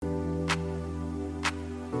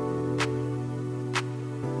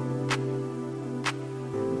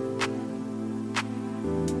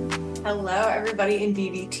Hello, everybody in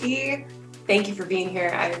BBT. Thank you for being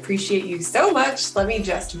here. I appreciate you so much. Let me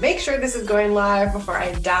just make sure this is going live before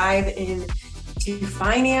I dive into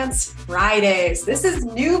Finance Fridays. This is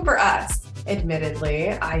new for us.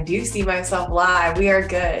 Admittedly, I do see myself live. We are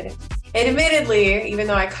good. And admittedly, even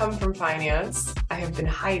though I come from finance, I have been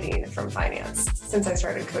hiding from finance since I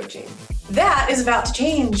started coaching. That is about to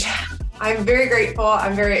change. I'm very grateful.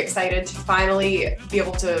 I'm very excited to finally be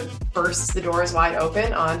able to burst the doors wide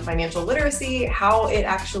open on financial literacy, how it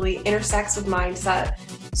actually intersects with mindset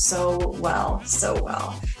so well.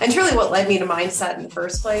 And truly what led me to mindset in the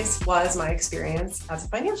first place was my experience as a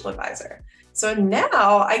financial advisor. So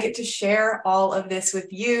now I get to share all of this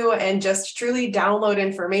with you and just truly download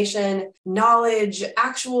information, knowledge,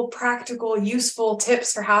 actual practical, useful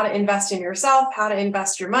tips for how to invest in yourself, how to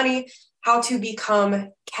invest your money, how to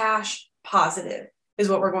become cash positive is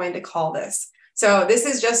what we're going to call this. So this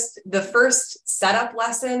is just the first setup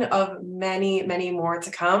lesson of many, many more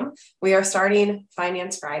to come. We are starting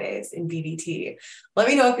Finance Fridays in BBT. Let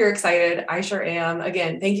me know if you're excited. I sure am.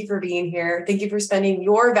 Again, thank you for being here. Thank you for spending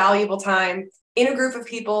your valuable time in a group of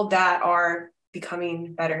people that are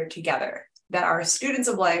becoming better together, that are students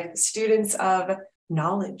of life, students of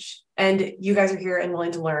knowledge. And you guys are here and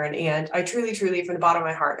willing to learn. And I truly, truly, from the bottom of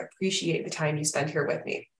my heart, appreciate the time you spend here with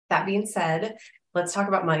me. That being said, let's talk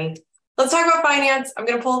about money. Let's talk about finance. I'm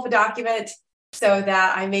going to pull up a document so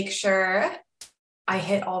that I make sure I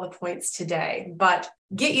hit all the points today. But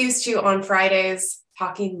get used to on Fridays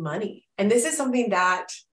talking money. And this is something that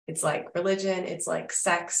it's like religion, it's like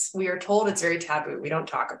sex. We are told it's very taboo. We don't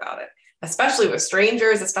talk about it, especially with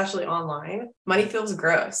strangers, especially online. Money feels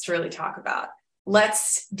gross to really talk about.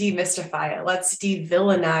 Let's demystify it. Let's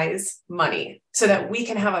de-villainize money so that we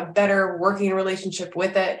can have a better working relationship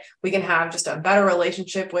with it. We can have just a better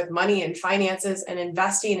relationship with money and finances and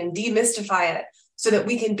investing and demystify it so that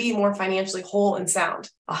we can be more financially whole and sound.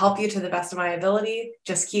 I'll help you to the best of my ability.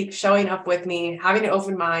 Just keep showing up with me, having an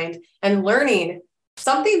open mind and learning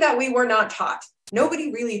something that we were not taught.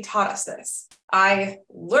 Nobody really taught us this. I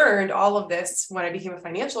learned all of this when I became a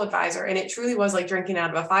financial advisor, and it truly was like drinking out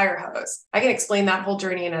of a fire hose. I can explain that whole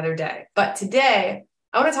journey another day. But today,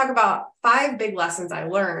 I want to talk about 5 big lessons I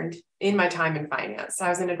learned in my time in finance. I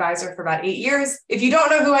was an advisor for about 8 years. If you don't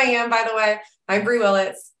know who I am, by the way, I'm Bree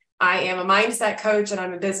Willits. I am a mindset coach and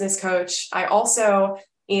I'm a business coach. I also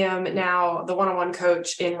am now the one-on-one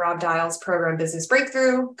coach in Rob Dial's program, Business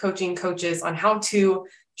Breakthrough, coaching coaches on how to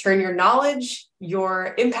turn your knowledge,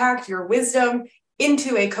 your impact, your wisdom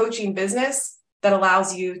into a coaching business that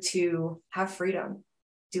allows you to have freedom,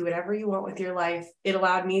 do whatever you want with your life. It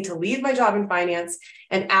allowed me to leave my job in finance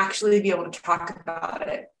and actually be able to talk about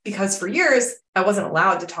it. Because for years, I wasn't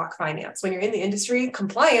allowed to talk finance. When you're in the industry,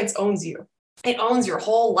 compliance owns you. It owns your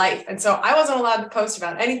whole life. And so I wasn't allowed to post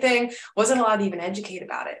about anything, wasn't allowed to even educate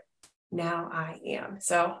about it. Now I am.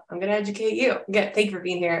 So I'm going to educate you. Again, thank you for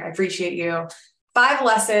being here. I appreciate you. 5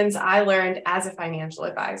 lessons I learned as a financial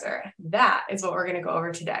advisor. That is what we're going to go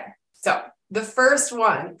over today. So the first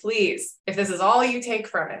one, please, if this is all you take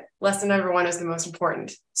from it, lesson number 1 is the most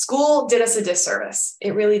important. School did us a disservice.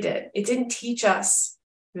 It really did. It didn't teach us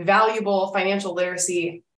valuable financial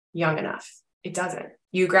literacy young enough. It doesn't.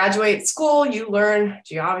 You graduate school, you learn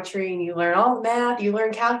geometry, and you learn all the math, you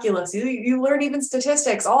learn calculus, you learn even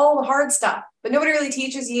statistics, all the hard stuff, but nobody really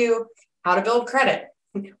teaches you how to build credit.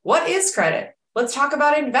 What is credit? Let's talk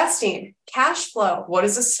about investing, cash flow. What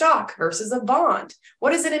is a stock versus a bond?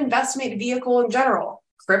 What is an investment vehicle in general?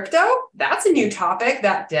 Crypto? That's a new topic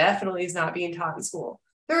that definitely is not being taught in school.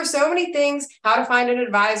 There are so many things, how to find an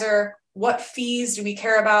advisor, what fees do we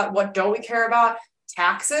care about, what don't we care about,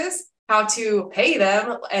 taxes, how to pay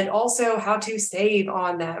them, and also how to save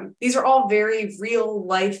on them. These are all very real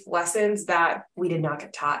life lessons that we did not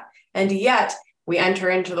get taught. And yet, we enter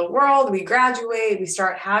into the world, we graduate, we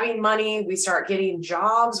start having money, we start getting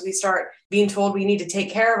jobs, we start being told we need to take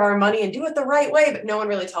care of our money and do it the right way, but no one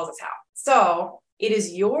really tells us how. So it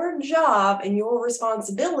is your job and your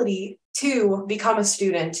responsibility to become a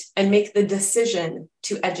student and make the decision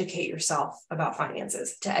to educate yourself about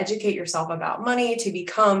finances, to educate yourself about money, to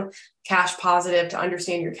become cash positive, to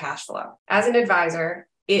understand your cash flow. As an advisor,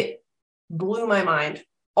 it blew my mind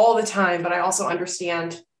all the time, but I also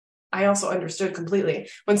understood completely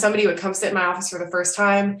when somebody would come sit in my office for the first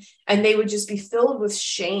time and they would just be filled with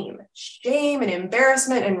shame and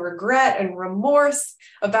embarrassment and regret and remorse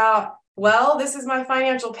about, well, this is my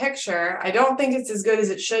financial picture. I don't think it's as good as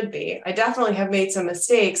it should be. I definitely have made some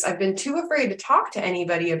mistakes. I've been too afraid to talk to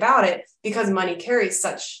anybody about it because money carries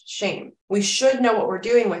such shame. We should know what we're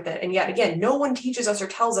doing with it. And yet again, no one teaches us or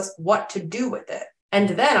tells us what to do with it. And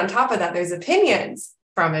then on top of that, there's opinions.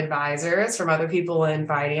 from advisors, from other people in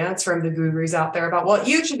finance, from the gurus out there about what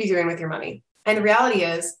you should be doing with your money. And the reality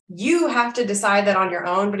is you have to decide that on your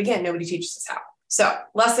own. But again, nobody teaches us how. So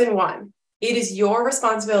lesson 1, it is your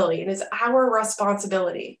responsibility. It is our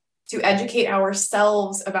responsibility to educate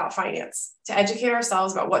ourselves about finance, to educate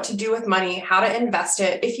ourselves about what to do with money, how to invest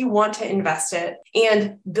it, if you want to invest it,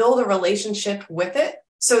 and build a relationship with it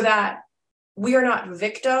so that we are not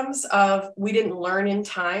victims of we didn't learn in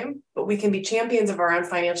time, but we can be champions of our own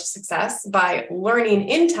financial success by learning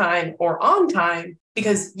in time or on time,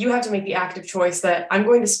 because you have to make the active choice that I'm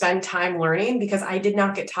going to spend time learning because I did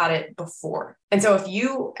not get taught it before. And so if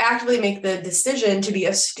you actively make the decision to be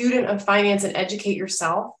a student of finance and educate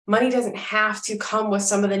yourself, money doesn't have to come with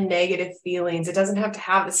some of the negative feelings. It doesn't have to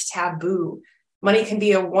have this taboo. Money can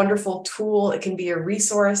be a wonderful tool. It can be a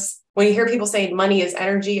resource. When you hear people saying money is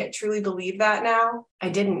energy, I truly believe that now. I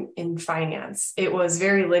didn't in finance. It was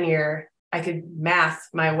very linear. I could math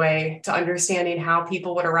my way to understanding how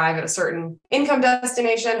people would arrive at a certain income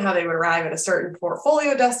destination, how they would arrive at a certain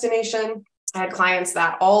portfolio destination. I had clients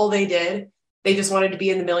that all they did, they just wanted to be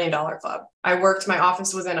in the $1 million club. My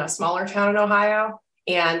office was in a smaller town in Ohio,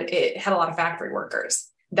 and it had a lot of factory workers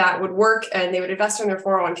that would work, and they would invest in their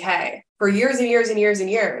 401k for years and years and years and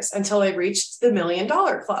years until they reached the $1 million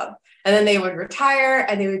club. And then they would retire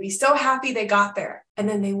and they would be so happy they got there. And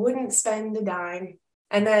then they wouldn't spend a dime.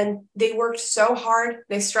 And then they worked so hard.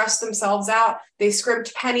 They stressed themselves out. They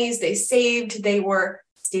scrimped pennies. They saved. They were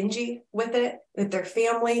stingy with it, with their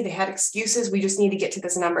family. They had excuses. We just need to get to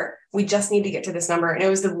this number. We just need to get to this number. And it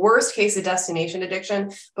was the worst case of destination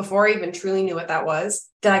addiction before I even truly knew what that was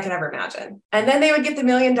that I could ever imagine. And then they would get the $1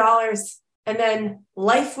 million. And then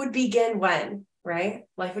life would begin when, right?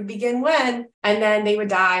 Life would begin when, and then they would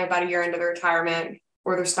die about a year into their retirement,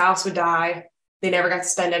 or their spouse would die. They never got to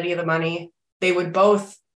spend any of the money. They would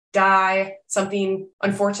both die. Something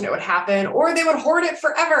unfortunate would happen, or they would hoard it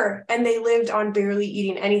forever. And they lived on barely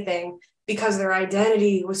eating anything because their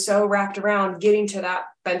identity was so wrapped around getting to that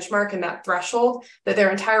benchmark and that threshold that their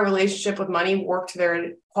entire relationship with money warped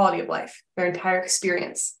their quality of life, their entire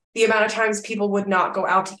experience. The amount of times people would not go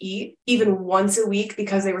out to eat even once a week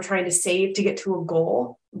because they were trying to save to get to a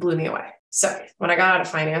goal blew me away. So when I got out of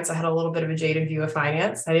finance, I had a little bit of a jaded view of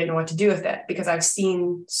finance. I didn't know what to do with it because I've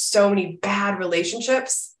seen so many bad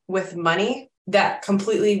relationships with money that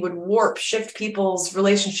completely would shift people's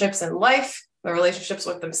relationships in life, their relationships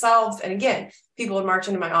with themselves. And again, people would march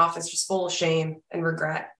into my office just full of shame and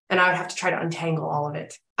regret. And I would have to try to untangle all of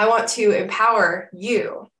it. I want to empower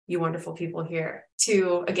you wonderful people here,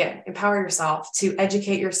 to, again, empower yourself, to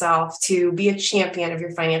educate yourself, to be a champion of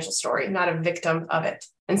your financial story, not a victim of it.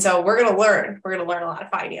 And so we're going to learn a lot of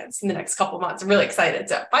finance in the next couple of months. I'm really excited.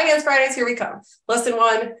 So Finance Fridays, here we come. Lesson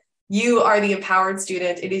 1, you are the empowered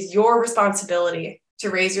student. It is your responsibility to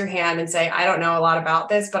raise your hand and say, I don't know a lot about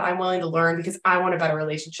this, but I'm willing to learn because I want a better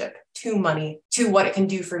relationship to money, to what it can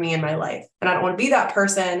do for me in my life. And I don't want to be that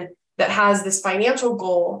person that has this financial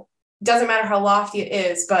goal, doesn't matter how lofty it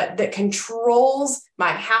is, but that controls my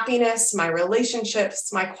happiness, my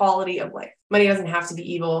relationships, my quality of life. Money doesn't have to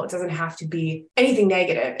be evil. It doesn't have to be anything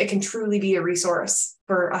negative. It can truly be a resource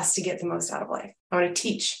for us to get the most out of life. I want to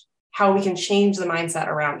teach how we can change the mindset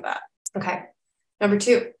around that. Okay. Number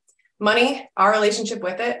 2, money, our relationship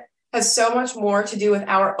with it, has so much more to do with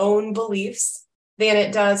our own beliefs than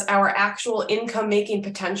it does our actual income-making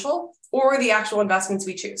potential or the actual investments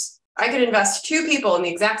we choose. I could invest 2 people in the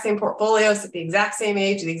exact same portfolios at the exact same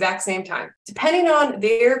age, at the exact same time. Depending on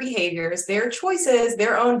their behaviors, their choices,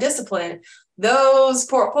 their own discipline, those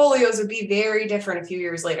portfolios would be very different a few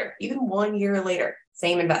years later, even 1 year later,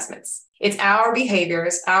 same investments. It's our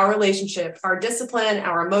behaviors, our relationship, our discipline,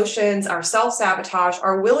 our emotions, our self-sabotage,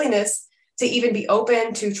 our willingness to even be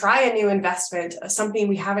open to try a new investment, something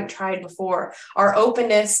we haven't tried before, our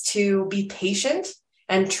openness to be patient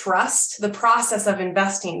and trust the process of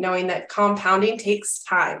investing, knowing that compounding takes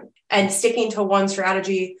time, and sticking to one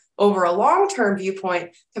strategy over a long-term viewpoint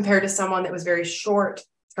compared to someone that was very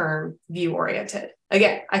short-term view-oriented.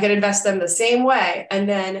 Again, I could invest them the same way. And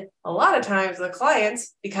then a lot of times the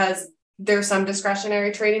clients, because there's some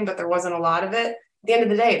discretionary trading, but there wasn't a lot of it, at the end of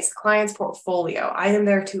the day, it's the client's portfolio. I am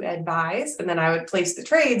there to advise, and then I would place the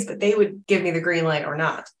trades, but they would give me the green light or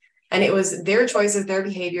not. And it was their choices, their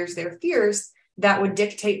behaviors, their fears that would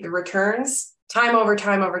dictate the returns time over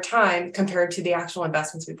time compared to the actual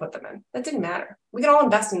investments we put them in. That didn't matter. We can all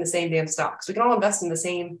invest in the same damn stocks. We can all invest in the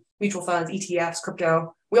same mutual funds, ETFs,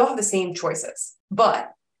 crypto. We all have the same choices.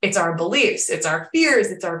 But It's our beliefs, it's our fears,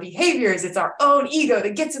 it's our behaviors, it's our own ego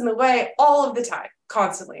that gets in the way all of the time,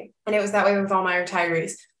 constantly. And it was that way with all my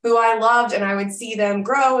retirees who I loved, and I would see them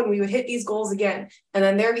grow and we would hit these goals again. And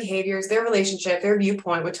then their behaviors, their relationship, their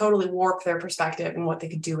viewpoint would totally warp their perspective and what they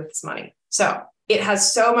could do with this money. So it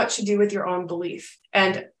has so much to do with your own belief.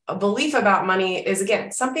 And a belief about money is,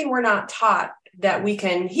 again, something we're not taught that we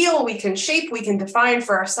can heal, we can shape, we can define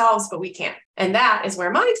for ourselves, but we can't. And that is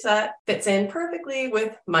where mindset fits in perfectly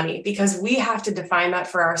with money, because we have to define that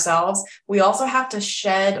for ourselves. We also have to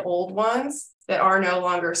shed old ones that are no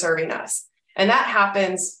longer serving us. And that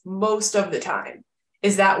happens most of the time,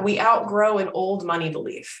 is that we outgrow an old money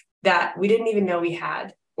belief that we didn't even know we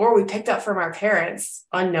had, or we picked up from our parents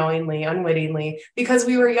unknowingly, unwittingly, because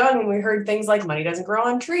we were young and we heard things like money doesn't grow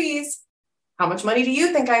on trees. How much money do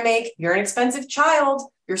you think I make? You're an expensive child.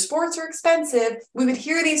 Your sports are expensive. We would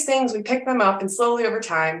hear these things, we pick them up, and slowly over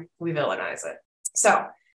time, we villainize it. So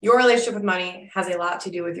your relationship with money has a lot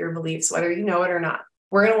to do with your beliefs, whether you know it or not.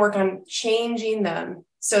 We're going to work on changing them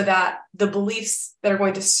so that the beliefs that are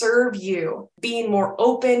going to serve you, being more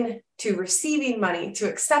open to receiving money, to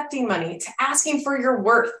accepting money, to asking for your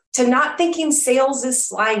worth, to not thinking sales is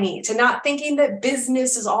slimy, to not thinking that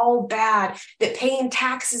business is all bad, that paying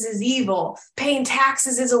taxes is evil, paying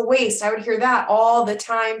taxes is a waste. I would hear that all the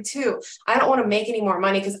time too. I don't want to make any more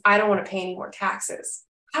money because I don't want to pay any more taxes.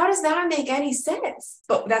 How does that make any sense?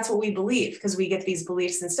 But that's what we believe, because we get these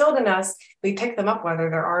beliefs instilled in us. We pick them up, whether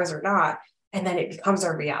they're ours or not, and then it becomes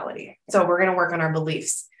our reality. So we're going to work on our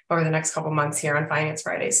beliefs over the next couple months here on Finance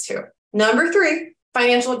Fridays too. Number 3,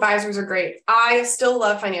 financial advisors are great. I still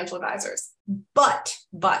love financial advisors, but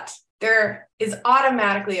there is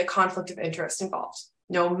automatically a conflict of interest involved,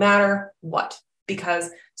 no matter what,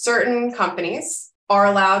 because certain companies are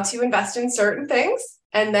allowed to invest in certain things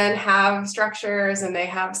and then have structures, and they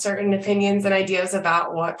have certain opinions and ideas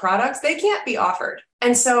about what products they can't be offered.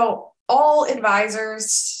 And so all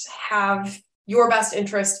advisors have your best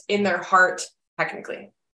interest in their heart,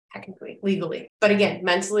 technically, legally. But again,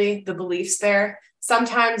 mentally, the beliefs there,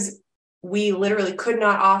 sometimes we literally could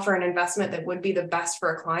not offer an investment that would be the best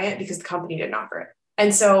for a client because the company didn't offer it.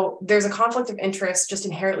 And so there's a conflict of interest just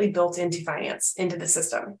inherently built into finance, into the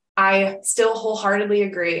system. I still wholeheartedly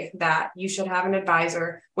agree that you should have an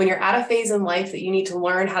advisor when you're at a phase in life that you need to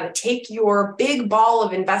learn how to take your big ball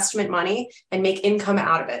of investment money and make income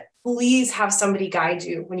out of it. Please have somebody guide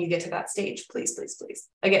you when you get to that stage. Please, please, please.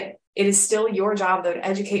 Again, it is still your job, though, to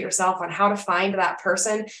educate yourself on how to find that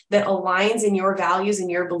person that aligns in your values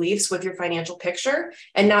and your beliefs with your financial picture,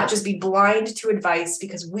 and not just be blind to advice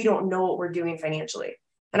because we don't know what we're doing financially.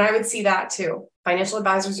 And I would see that too. Financial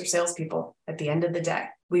advisors are salespeople at the end of the day.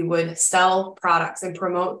 We would sell products and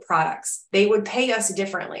promote products. They would pay us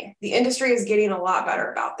differently. The industry is getting a lot better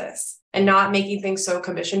about this and not making things so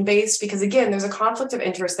commission-based, because again, there's a conflict of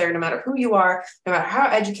interest there. No matter who you are, no matter how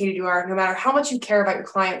educated you are, no matter how much you care about your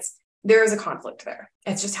clients, there is a conflict there.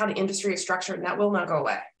 It's just how the industry is structured, and that will not go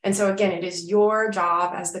away. And so again, it is your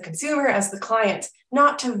job as the consumer, as the client,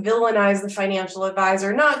 not to villainize the financial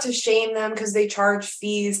advisor, not to shame them because they charge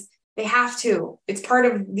fees. They have to. It's part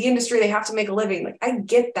of the industry. They have to make a living. Like, I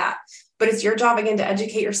get that. But it's your job, again, to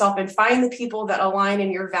educate yourself and find the people that align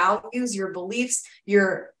in your values, your beliefs,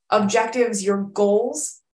 your objectives, your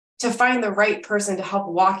goals, to find the right person to help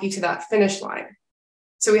walk you to that finish line.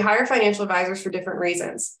 So we hire financial advisors for different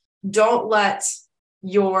reasons. Don't let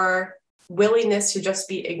your willingness to just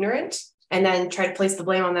be ignorant and then try to place the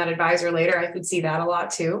blame on that advisor later. I could see that a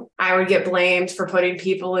lot too. I would get blamed for putting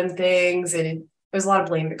people in things, and there's a lot of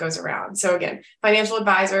blame that goes around. So again, financial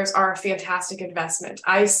advisors are a fantastic investment.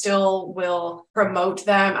 I still will promote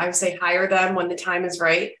them. I would say hire them when the time is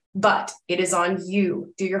right, but it is on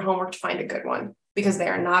you. Do your homework to find a good one, because they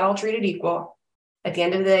are not all treated equal. At the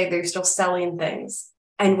end of the day, they're still selling things.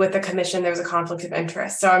 And with the commission, there's a conflict of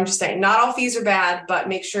interest. So I'm just saying, not all fees are bad, but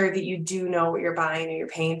make sure that you do know what you're buying and you're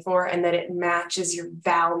paying for, and that it matches your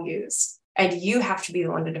values. And you have to be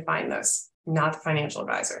the one to define those, not the financial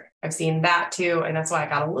advisor. I've seen that too. And that's why I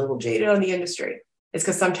got a little jaded on the industry. It's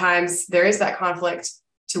because sometimes there is that conflict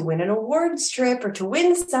to win an awards trip or to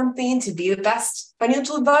win something, to be the best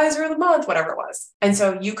financial advisor of the month, whatever it was. And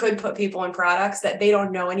so you could put people in products that they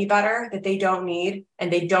don't know any better, that they don't need,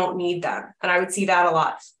 and they don't need them. And I would see that a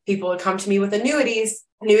lot. People would come to me with annuities.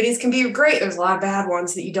 Annuities can be great. There's a lot of bad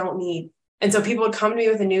ones that you don't need. And so people would come to me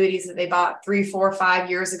with annuities that they bought 3, 4, 5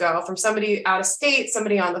 years ago from somebody out of state,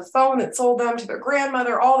 somebody on the phone that sold them to their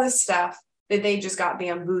grandmother, all this stuff that they just got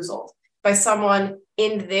bamboozled. by someone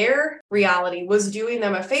in their reality was doing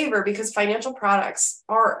them a favor, because financial products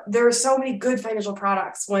there are so many good financial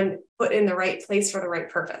products when put in the right place for the right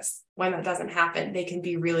purpose. When that doesn't happen, they can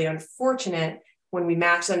be really unfortunate when we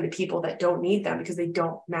match them to people that don't need them because they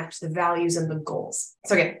don't match the values and the goals.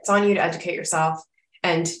 So again, it's on you to educate yourself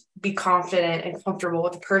and be confident and comfortable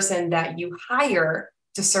with the person that you hire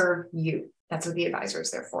to serve you. That's what the advisor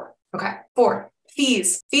is there for. Okay. 4,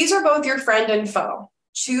 fees. Fees are both your friend and foe.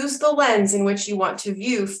 Choose the lens in which you want to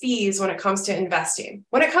view fees when it comes to investing.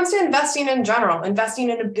 When it comes to investing in general, investing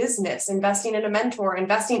in a business, investing in a mentor,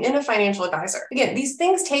 investing in a financial advisor. Again, these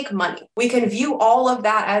things take money. We can view all of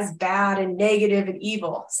that as bad and negative and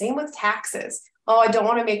evil. Same with taxes. Oh, I don't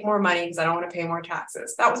want to make more money because I don't want to pay more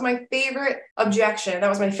taxes. That was my favorite objection. That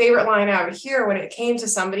was my favorite line I would hear when it came to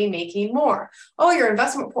somebody making more. Oh, your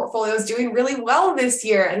investment portfolio is doing really well this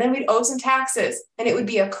year. And then we'd owe some taxes and it would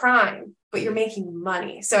be a crime, but you're making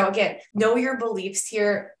money. So again, know your beliefs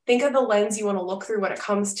here. Think of the lens you want to look through when it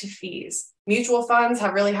comes to fees. Mutual funds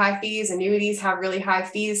have really high fees. Annuities have really high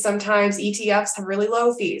fees. Sometimes ETFs have really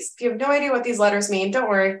low fees. If you have no idea what these letters mean, don't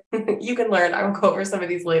worry. You can learn. I will go over some of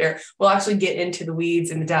these later. We'll actually get into the weeds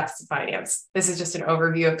and the depths of finance. This is just an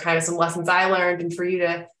overview of kind of some lessons I learned, and for you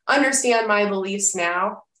to understand my beliefs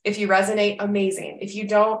now. If you resonate, amazing. If you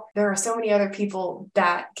don't, there are so many other people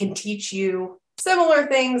that can teach you similar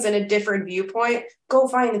things in a different viewpoint. Go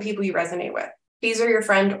find the people you resonate with. Fees are your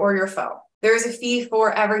friend or your foe. There is a fee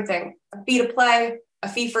for everything. A fee to play, a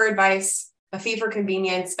fee for advice, a fee for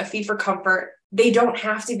convenience, a fee for comfort. They don't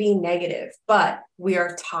have to be negative, but we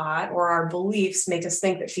are taught, or our beliefs make us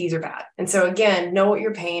think that fees are bad. And so again, know what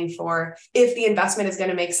you're paying for. If the investment is going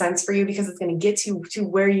to make sense for you because it's going to get to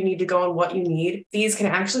where you need to go and what you need, fees can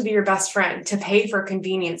actually be your best friend to pay for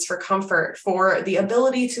convenience, for comfort, for the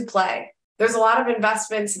ability to play. There's a lot of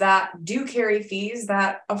investments that do carry fees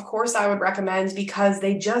that, of course, I would recommend because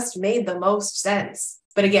they just made the most sense.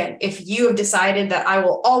 But again, if you have decided that I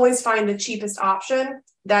will always find the cheapest option,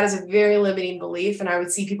 that is a very limiting belief. And I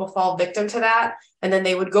would see people fall victim to that. And then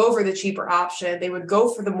they would go for the cheaper option. They would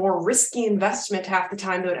go for the more risky investment half the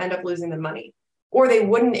time. They would end up losing the money. Or they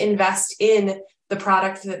wouldn't invest in the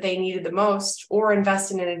product that they needed the most, or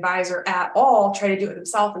invest in an advisor at all, try to do it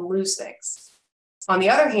themselves and lose things. On the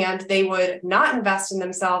other hand, they would not invest in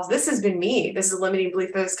themselves. This has been me. This is a limiting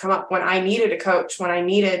belief that has come up when I needed a coach, when I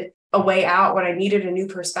needed a way out, when I needed a new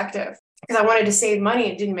perspective, because I wanted to save money.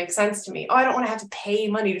 It didn't make sense to me. Oh, I don't want to have to pay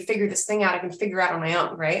money to figure this thing out. I can figure out on my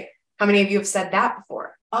own, right? How many of you have said that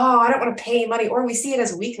before? Oh, I don't want to pay money, or we see it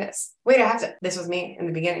as a weakness. This was me in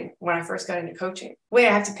the beginning when I first got into coaching. I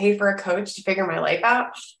have to pay for a coach to figure my life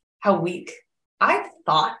out. How weak. I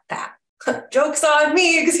thought that. Joke's on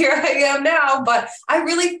me because here I am now. But I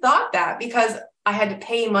really thought that because I had to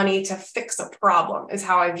pay money to fix a problem is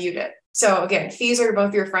how I viewed it. So again, fees are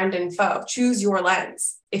both your friend and foe. Choose your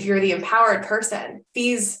lens. If you're the empowered person,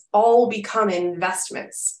 fees all become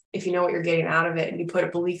investments if you know what you're getting out of it and you put a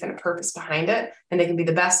belief and a purpose behind it, and they can be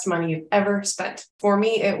the best money you've ever spent. For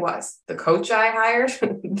me, it was the coach I hired,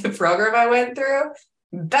 the program I went through.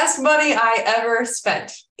 Best money I ever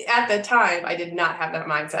spent. At the time, I did not have that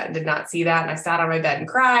mindset and did not see that. And I sat on my bed and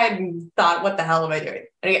cried and thought, what the hell am I doing?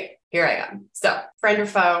 And again, here I am. So friend or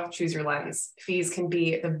foe, choose your lens. Fees can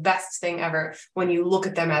be the best thing ever when you look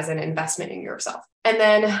at them as an investment in yourself. And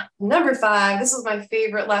then number 5, this was my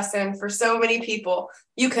favorite lesson for so many people.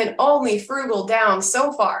 You can only frugal down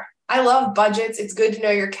so far. I love budgets. It's good to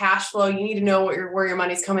know your cash flow. You need to know where your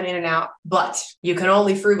money's coming in and out, but you can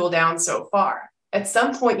only frugal down so far. At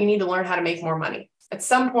some point, you need to learn how to make more money. At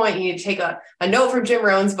some point, you need to take a note from Jim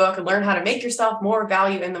Rohn's book and learn how to make yourself more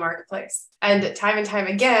value in the marketplace. And time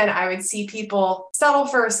again, I would see people settle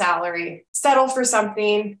for a salary, settle for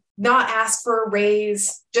something, not ask for a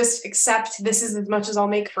raise, just accept this is as much as I'll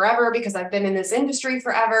make forever because I've been in this industry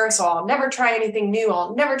forever. So I'll never try anything new.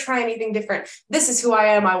 I'll never try anything different. This is who I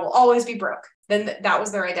am. I will always be broke. Then that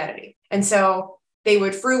was their identity. And so they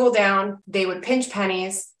would frugal down, they would pinch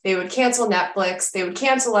pennies, they would cancel Netflix, they would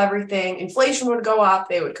cancel everything, inflation would go up,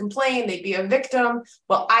 they would complain, they'd be a victim.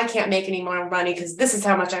 Well, I can't make any more money because this is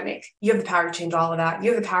how much I make. You have the power to change all of that.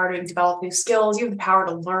 You have the power to develop new skills. You have the power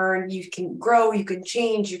to learn. You can grow, you can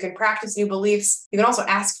change, you can practice new beliefs. You can also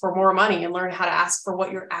ask for more money and learn how to ask for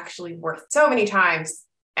what you're actually worth. So many times,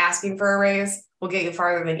 asking for a raise will get you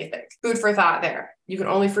farther than you think. Food for thought there. You can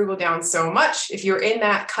only frugal down so much. If you're in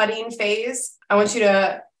that cutting phase, I want you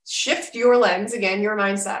to shift your lens, again, your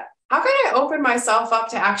mindset. how can I open myself up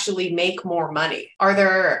to actually make more money? Are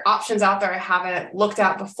there options out there I haven't looked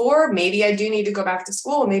at before? Maybe I do need to go back to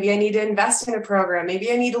school. Maybe I need to invest in a program.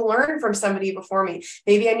 Maybe I need to learn from somebody before me.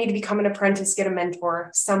 Maybe I need to become an apprentice, get a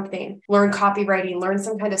mentor, something, learn copywriting, learn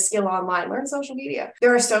some kind of skill online, learn social media.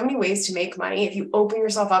 There are so many ways to make money if you open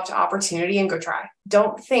yourself up to opportunity and go try.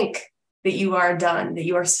 Don't think that you are done, that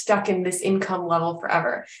you are stuck in this income level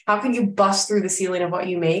forever. How can you bust through the ceiling of what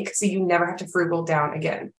you make so you never have to frugal down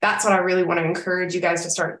again? That's what I really want to encourage you guys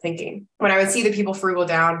to start thinking. When I would see the people frugal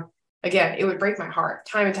down, again, it would break my heart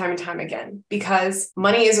time and time and time again, because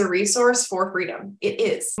money is a resource for freedom. It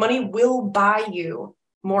is. Money will buy you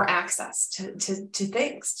more access to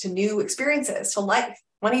things, to new experiences, to life.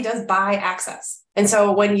 Money does buy access. And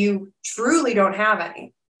so when you truly don't have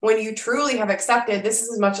any, when you truly have accepted this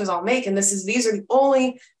is as much as I'll make, and these are the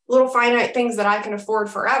only little finite things that I can afford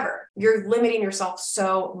forever, you're limiting yourself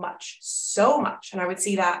so much. And I would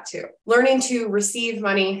see that too. Learning to receive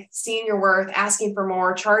money, seeing your worth, asking for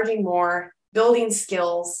more, charging more, building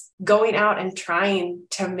skills, going out and trying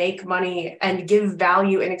to make money and give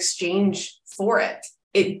value in exchange for it.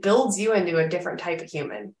 It builds you into a different type of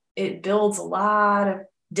human. It builds a lot of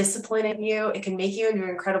discipline in you. It can make you into an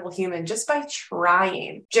incredible human just by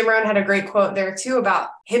trying. Jim Rohn had a great quote there too about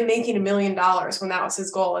him making $1 million when that was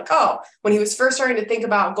his goal. Like, when he was first starting to think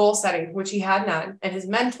about goal setting, which he had none, and his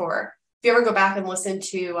mentor, if you ever go back and listen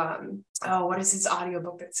to, what is his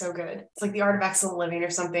audiobook that's so good? It's like The Art of Excellent Living or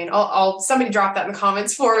something. Somebody drop that in the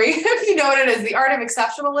comments for me. If you know what it is, The Art of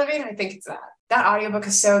Exceptional Living. I think it's that. That audiobook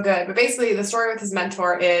is so good. But basically the story with his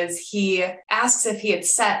mentor is he asks if he had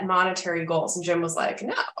set monetary goals. And Jim was like,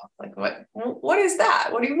 no, like what is that?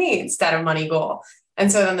 What do you mean set a money goal? And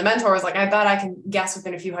so then the mentor was like, I bet I can guess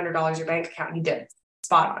within a few $100s your bank account. And he did,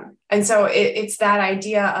 spot on. And so it's that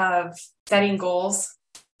idea of setting goals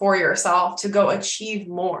for yourself to go achieve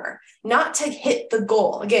more, not to hit the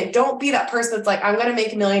goal. Again, don't be that person that's like, I'm going to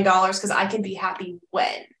make $1 million because I can be happy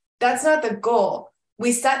when. That's not the goal.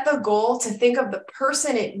 We set the goal to think of the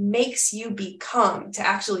person it makes you become to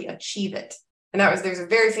actually achieve it. And there's a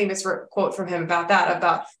very famous quote from him about that,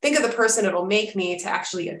 about think of the person it'll make me to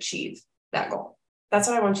actually achieve that goal. That's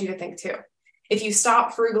what I want you to think too. If you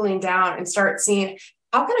stop frugaling down and start seeing,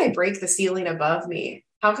 how can I break the ceiling above me?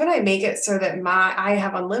 How can I make it so that I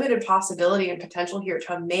have unlimited possibility and potential here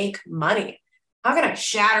to make money? How can I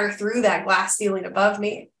shatter through that glass ceiling above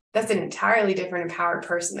me? That's an entirely different empowered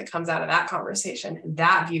person that comes out of that conversation,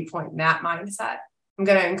 that viewpoint, that mindset. I'm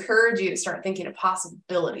going to encourage you to start thinking of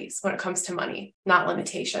possibilities when it comes to money, not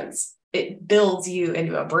limitations. It builds you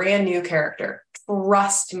into a brand new character.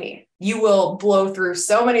 Trust me, you will blow through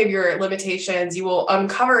so many of your limitations. You will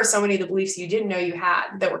uncover so many of the beliefs you didn't know you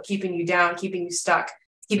had that were keeping you down, keeping you stuck,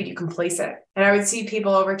 keeping you complacent. And I would see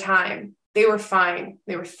people over time, they were fine.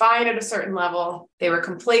 They were fine at a certain level. They were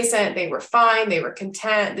complacent. They were fine. They were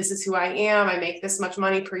content. This is who I am. I make this much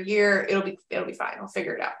money per year. It'll be fine. I'll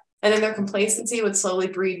figure it out. And then their complacency would slowly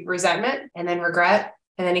breed resentment and then regret.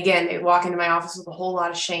 And then again, they'd walk into my office with a whole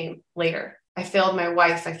lot of shame later. I failed my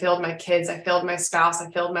wife. I failed my kids. I failed my spouse. I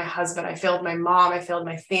failed my husband. I failed my mom. I failed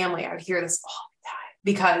my family. I would hear this all the time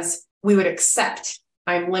because we would accept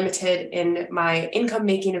I'm limited in my income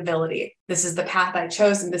making ability. This is the path I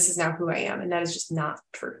chose, and this is now who I am. And that is just not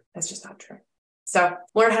true. That's just not true. So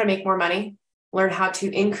learn how to make more money, learn how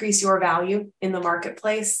to increase your value in the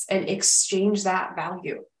marketplace and exchange that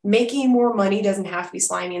value. Making more money doesn't have to be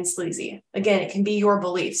slimy and sleazy. Again, it can be your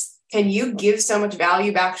beliefs. Can you give so much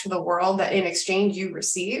value back to the world that in exchange you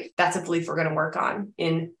receive? That's a belief we're going to work on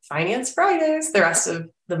in Finance Fridays the rest of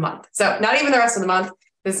the month. So not even the rest of the month.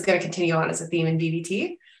 This is going to continue on as a theme in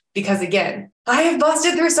BBT because, again, I have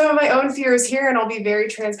busted through some of my own fears here, and I'll be very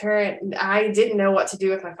transparent. I didn't know what to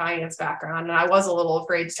do with my finance background, and I was a little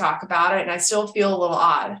afraid to talk about it, and I still feel a little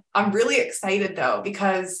odd. I'm really excited, though,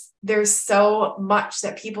 because there's so much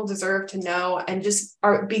that people deserve to know and just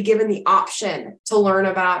be given the option to learn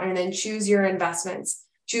about and then choose your investments,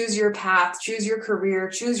 choose your path, choose your career,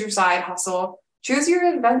 choose your side hustle, choose your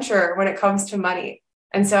adventure when it comes to money.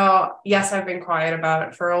 And so, yes, I've been quiet about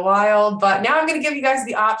it for a while, but now I'm going to give you guys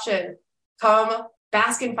the option. Come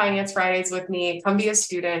bask in Finance Fridays with me. Come be a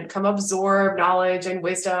student. Come absorb knowledge and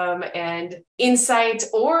wisdom and insight,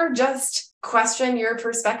 or just question your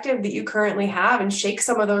perspective that you currently have and shake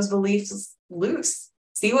some of those beliefs loose.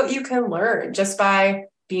 See what you can learn just by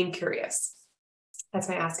being curious. That's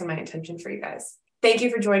my ask and my intention for you guys. Thank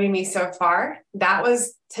you for joining me so far. That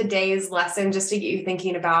was today's lesson, just to get you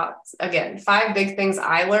thinking about, again, 5 big things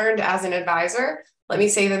I learned as an advisor. Let me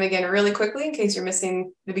say them again really quickly in case you're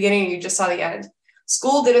missing the beginning and you just saw the end.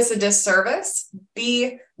 School did us a disservice.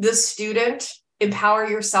 Be the student empower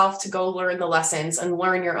yourself to go learn the lessons and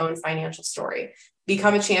learn your own financial story.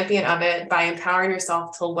 Become a champion of it by empowering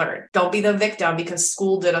yourself to learn. Don't be the victim because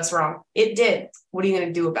school did us wrong. It did. What are you going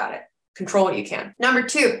to do about it? Control what you can. Number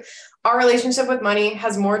 2, our relationship with money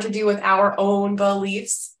has more to do with our own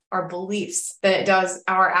beliefs, than it does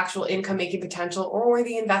our actual income making potential or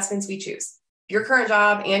the investments we choose. Your current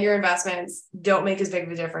job and your investments don't make as big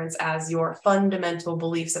of a difference as your fundamental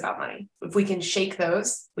beliefs about money. If we can shake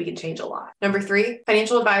those, we can change a lot. Number 3,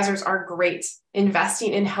 financial advisors are great.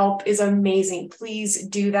 Investing in help is amazing. Please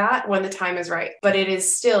do that when the time is right. But it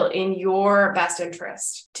is still in your best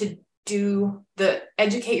interest to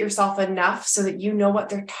educate yourself enough so that you know what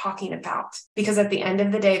they're talking about. Because at the end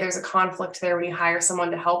of the day, there's a conflict there when you hire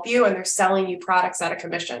someone to help you and they're selling you products at a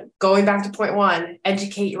commission. Going back to point 1,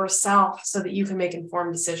 educate yourself so that you can make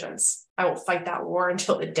informed decisions. I will fight that war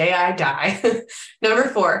until the day I die. Number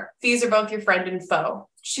 4, fees are both your friend and foe.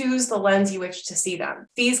 Choose the lens you wish to see them.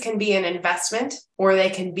 Fees can be an investment, or they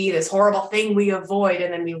can be this horrible thing we avoid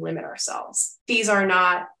and then we limit ourselves. Fees are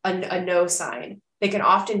not a no sign. They can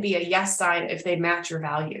often be a yes sign if they match your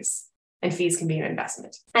values, and fees can be an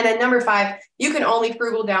investment. And then number 5, you can only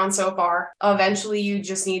frugal down so far. Eventually, you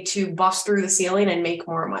just need to bust through the ceiling and make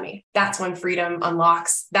more money. That's when freedom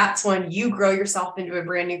unlocks. That's when you grow yourself into a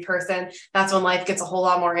brand new person. That's when life gets a whole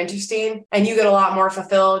lot more interesting and you get a lot more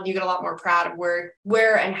fulfilled. You get a lot more proud of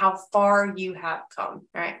where and how far you have come.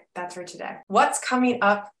 All right, that's for today. What's coming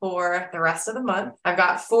up for the rest of the month? I've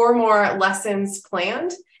got 4 more lessons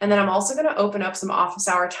planned. And then I'm also going to open up some office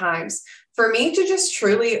hour times for me to just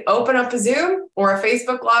truly open up a Zoom or a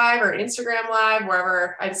Facebook Live or an Instagram Live,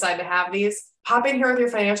 wherever I decide to have these. Hop in here with your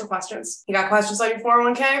financial questions. You got questions on your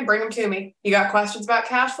 401k? Bring them to me. You got questions about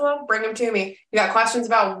cash flow? Bring them to me. You got questions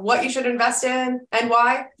about what you should invest in and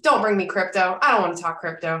why? Don't bring me crypto. I don't want to talk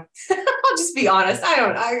crypto. I'll just be honest.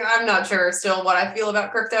 I'm not sure still what I feel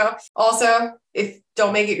about crypto. Also,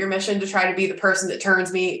 don't make it your mission to try to be the person that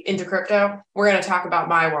turns me into crypto. We're going to talk about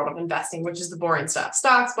my world of investing, which is the boring stuff.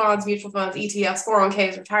 Stocks, bonds, mutual funds, ETFs,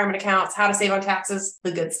 401ks, retirement accounts, how to save on taxes,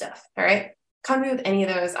 the good stuff. All right. Come to me with any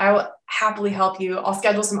of those. I will happily help you. I'll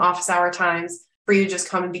schedule some office hour times for you to just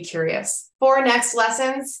come and be curious. For next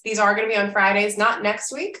lessons, these are going to be on Fridays, not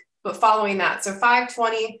next week, but following that. So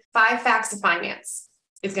 520, 5 facts of finance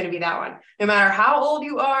is going to be that one. No matter how old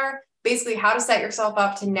you are, basically how to set yourself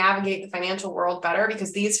up to navigate the financial world better,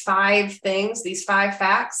 because these 5 things, these 5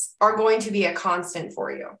 facts are going to be a constant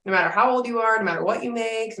for you. No matter how old you are, no matter what you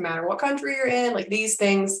make, no matter what country you're in, like these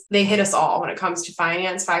things, they hit us all when it comes to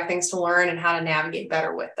finance, 5 things to learn and how to navigate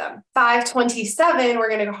better with them. 527, we're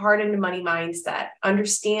going to go hard into money mindset,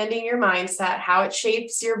 understanding your mindset, how it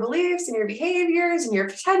shapes your beliefs and your behaviors and your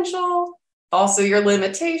potential, also your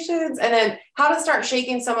limitations, and then how to start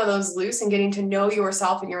shaking some of those loose and getting to know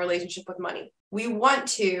yourself and your relationship with money. I want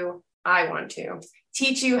to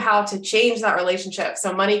teach you how to change that relationship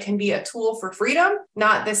so money can be a tool for freedom,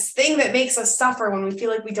 not this thing that makes us suffer when we feel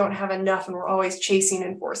like we don't have enough and we're always chasing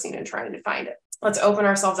and forcing and trying to find it. Let's open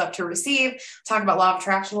ourselves up to receive. Talk about law of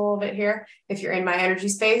attraction a little bit here. If you're in my energy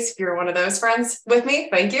space, if you're one of those friends with me,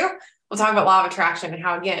 thank you. We'll talk about law of attraction and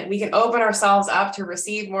how, again, we can open ourselves up to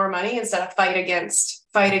receive more money instead of fight against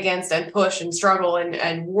and push and struggle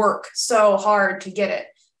and work so hard to get it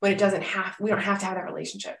when we don't have to have that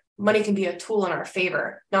relationship. Money can be a tool in our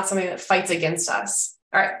favor, not something that fights against us.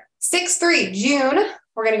 All right. 6/3, June.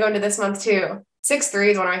 We're going to go into this month too. 6/3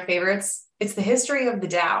 is one of my favorites. It's the history of the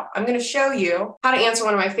Dow. I'm going to show you how to answer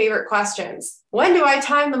one of my favorite questions. When do I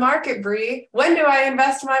time the market, Bree? When do I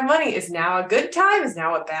invest my money? Is now a good time? Is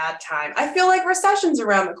now a bad time? I feel like recession's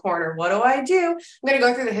around the corner. What do I do? I'm going to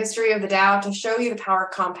go through the history of the Dow to show you the power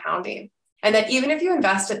of compounding. And that even if you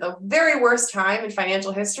invest at the very worst time in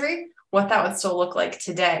financial history, what that would still look like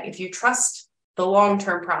today if you trust the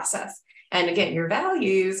long-term process. And again, your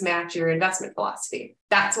values match your investment philosophy.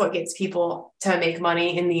 That's what gets people to make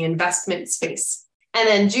money in the investment space. And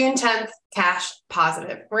then June 10th, cash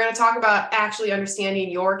positive. We're going to talk about actually understanding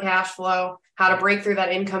your cash flow, how to break through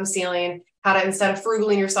that income ceiling, how to, instead of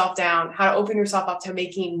frugaling yourself down, how to open yourself up to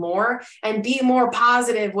making more and be more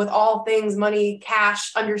positive with all things money,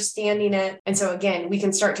 cash, understanding it. And so again, we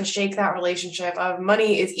can start to shake that relationship of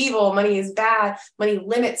money is evil, money is bad, money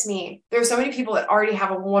limits me. There are so many people that already have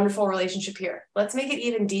a wonderful relationship here. Let's make it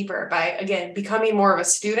even deeper by, again, becoming more of a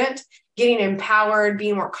student, getting empowered,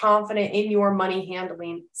 being more confident in your money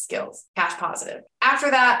handling skills, cash positive. After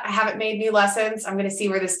that, I haven't made new lessons. I'm going to see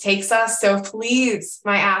where this takes us. So please,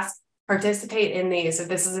 my ask, participate in these if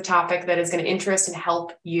this is a topic that is going to interest and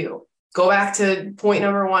help you. Go back to point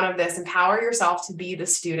number 1 of this, empower yourself to be the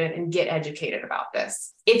student and get educated about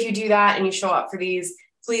this. If you do that and you show up for these,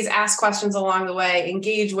 Please ask questions along the way,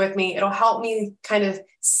 engage with me. It'll help me kind of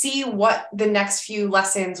see what the next few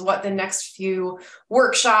lessons, what the next few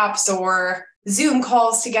workshops or Zoom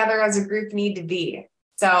calls together as a group need to be.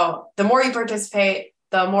 So the more you participate,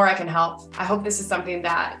 the more I can help. I hope this is something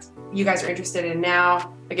that you guys are interested in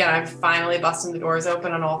now. Again, I'm finally busting the doors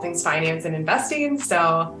open on all things finance and investing.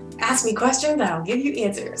 So ask me questions, I'll give you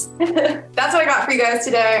answers. That's what I got for you guys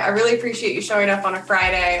today. I really appreciate you showing up on a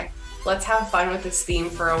Friday. Let's have fun with this theme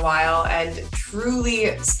for a while and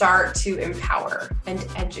truly start to empower and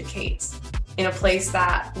educate in a place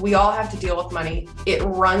that we all have to deal with money. It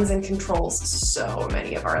runs and controls so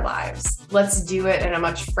many of our lives. Let's do it in a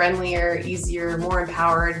much friendlier, easier, more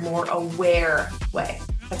empowered, more aware way.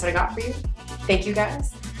 That's what I got for you. Thank you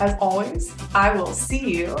guys. As always, I will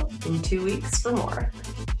see you in 2 weeks for more.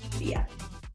 See ya.